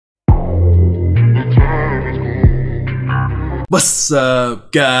What's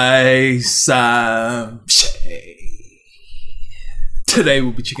up, guys? I'm Shay. Today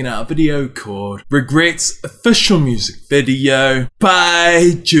we'll be checking out a video called Regrets Official Music Video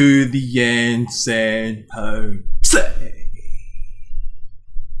by Julian Sanpo.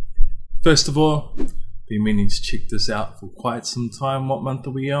 First of all, been meaning to check this out for quite some time. What month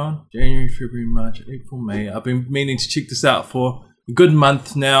are we on? January, February, March, April, May. I've been meaning to check this out for a good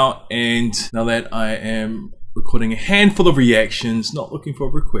month now, and now that I am recording a handful of reactions, not looking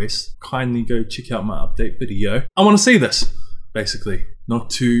for requests, kindly go check out my update video. I want to see this, basically. Not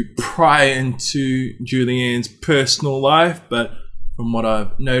to pry into Julian's personal life, but from what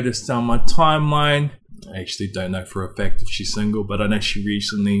I've noticed on my timeline, I actually don't know for a fact if she's single, but I know she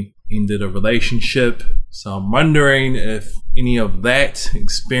recently ended a relationship. So I'm wondering if any of that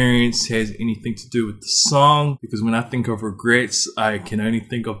experience has anything to do with the song, because when I think of regrets, I can only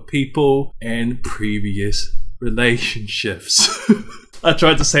think of people and previous relationships. I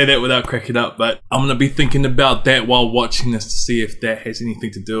tried to say that without cracking up, but I'm gonna be thinking about that while watching this to see if that has anything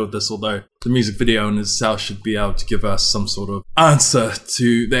to do with this, although the music video in itself should be able to give us some sort of answer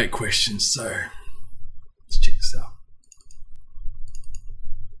to that question. So let's check this out.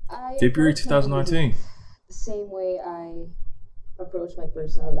 February 2019. The same way I approach my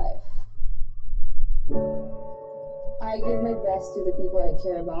personal life. I give my best to the people I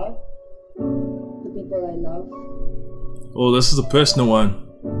care about, the people I love. Oh, this is a personal one.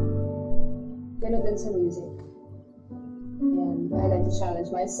 Ganun din sa music. And I like to challenge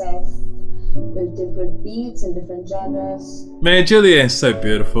myself with different beats and different genres. Man, Julian's so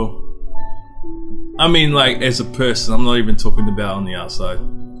beautiful. I mean, like, as a person, I'm not even talking about on the outside.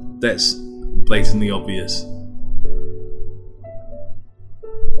 That's blatantly obvious. So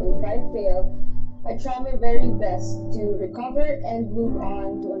if I fail, I try my very best to recover and move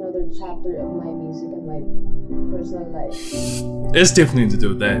on to another chapter of my music and my personal life. It's definitely to do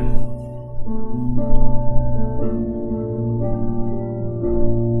with that.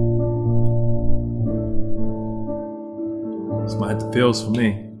 This might have the feels for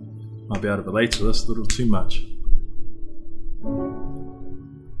me. Might be able to relate to this a little too much.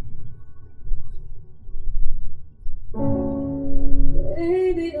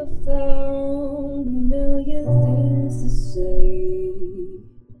 Baby, I found a million things to say,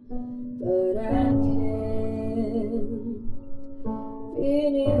 but I can't be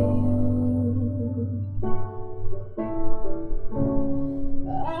near you.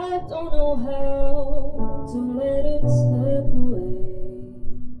 I don't know how to let it slip away,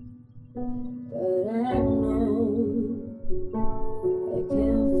 but I know I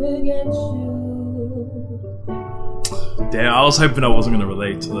can't forget you. Damn, I was hoping I wasn't going to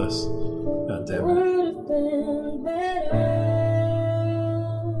relate to this. God damn it.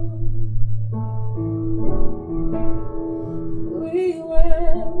 We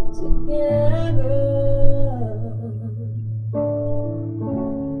were together.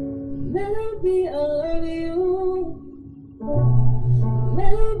 Maybe I love you,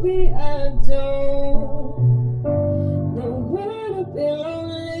 maybe I don't. Don't wanna be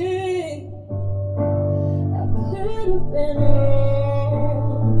lonely. Could have been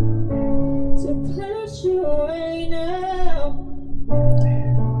wrong to push you away now.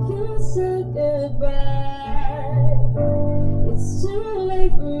 You said goodbye. It's too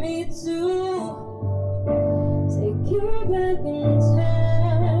late for me to take you back in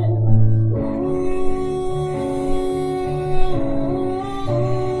time.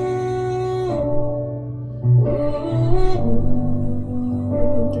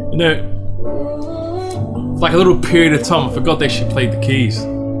 You know, like a little period of time, I forgot that she played the keys.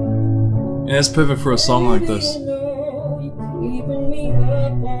 And that's perfect for a song like this. Keeping me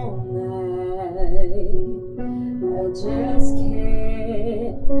up all night. I just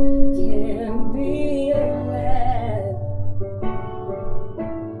can't be alive.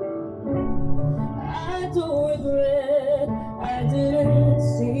 I don't regret I didn't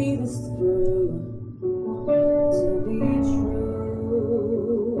see this through to be true.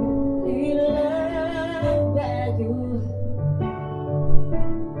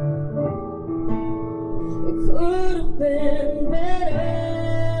 It could have been better.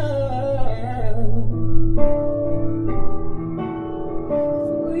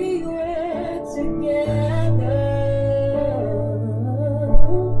 If we were together.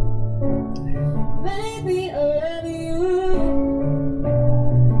 Maybe I love you,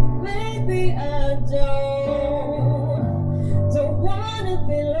 maybe I don't wanna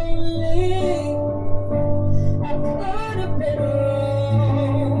be lonely. I could have been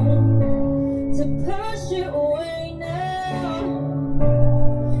wrong to push you away now.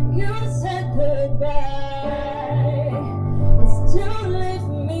 You said goodbye.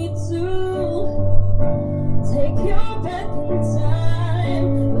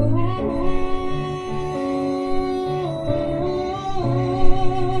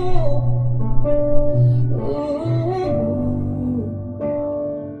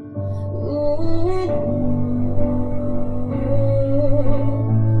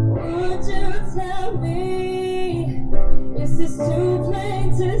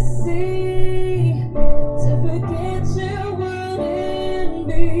 trying to see, to forget you wouldn't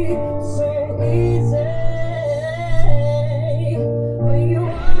be so easy. When you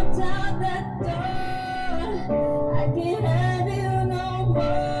walked out that door, I can't have you no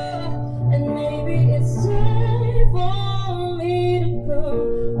more. And maybe it's time for me to go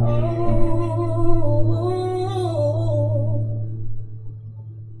home.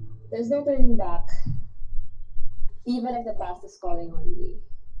 There's no turning back, even if the past is calling on me.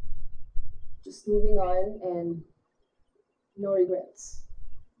 Just moving on and no regrets.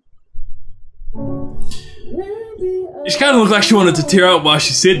 She kind of looked like she wanted to tear up while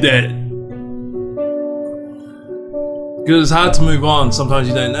she said that. Because it's hard to move on. Sometimes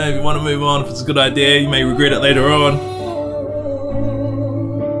you don't know if you want to move on, if it's a good idea, you may regret it later on.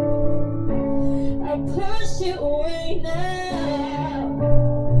 I push you away now.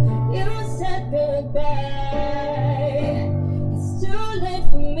 You said goodbye. It's too late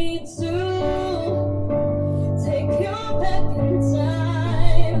for me to take you back in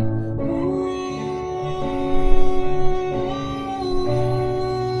time.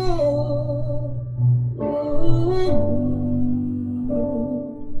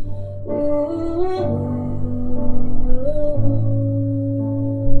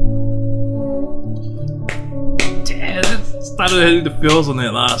 Damn, it started hitting the feels on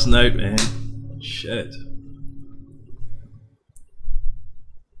that last note, man. Shit.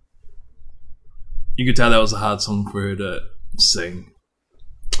 You could tell that was a hard song for her to sing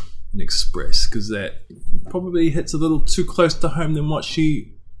and express, because that probably hits a little too close to home than what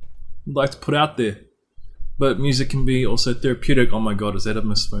she would like to put out there. But music can be also therapeutic. Oh my god, is that a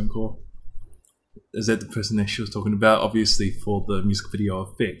missed phone call? Is that the person that she was talking about? Obviously for the music video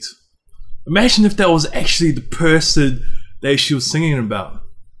effect. Imagine if that was actually the person that she was singing about,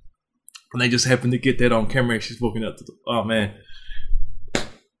 and they just happened to get that on camera as she's walking out the... Oh man.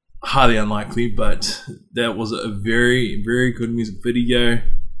 Highly unlikely, but that was a very, very good music video.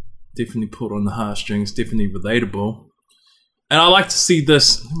 Definitely pulled on the heartstrings, definitely relatable. And I like to see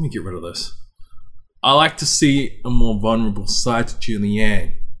this... Let me get rid of this. I like to see a more vulnerable side to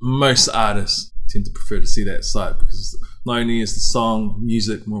Julianne. Most artists tend to prefer to see that side, because not only is the song,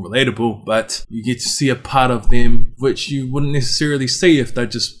 music more relatable, but you get to see a part of them which you wouldn't necessarily see if they're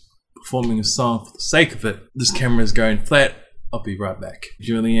just performing a song for the sake of it. This camera is going flat. I'll be right back.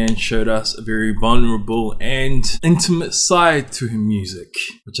 Julianne showed us a very vulnerable and intimate side to her music,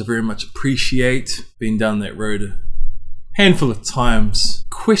 which I very much appreciate. Been down that road a handful of times,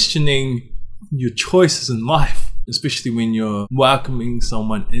 questioning your choices in life, especially when you're welcoming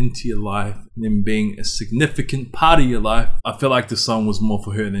someone into your life and them being a significant part of your life. I feel like the song was more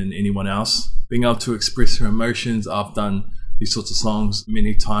for her than anyone else. Being able to express her emotions. I've done these sorts of songs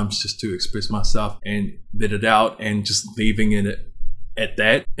many times just to express myself and let it out, and just leaving it at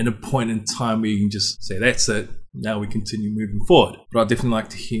that, in a point in time where you can just say, that's it, now we continue moving forward. But I'd definitely like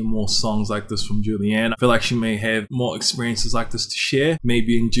to hear more songs like this from Julianne. I feel like she may have more experiences like this to share,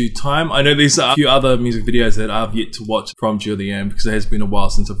 maybe in due time. I know there's a few other music videos that I've yet to watch from Julianne, because it has been a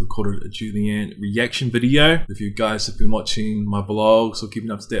while since I've recorded a Julianne reaction video. If you guys have been watching my vlogs or keeping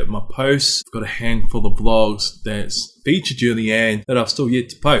up to date with my posts, I've got a handful of vlogs that's feature Julianne that I've still yet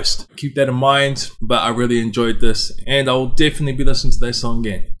to post. Keep that in mind, but I really enjoyed this, and I will definitely be listening to that song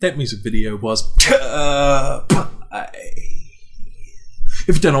again. That music video was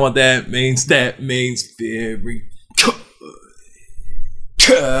if you don't know what that means very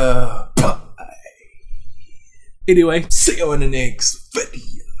anyway, see you in the next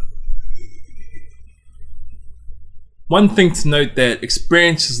video. One thing to note, that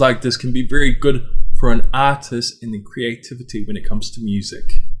experiences like this can be very good for an artist in their creativity when it comes to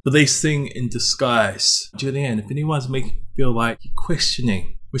music. But they sing in disguise. Julianne, if anyone's making you feel like you're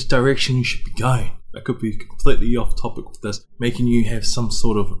questioning which direction you should be going, that could be completely off topic with this, making you have some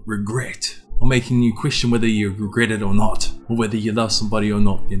sort of regret, or making you question whether you regret it or not, or whether you love somebody or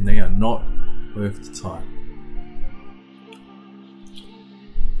not, then they are not worth the time.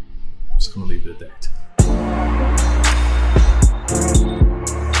 I'm just gonna leave it at that.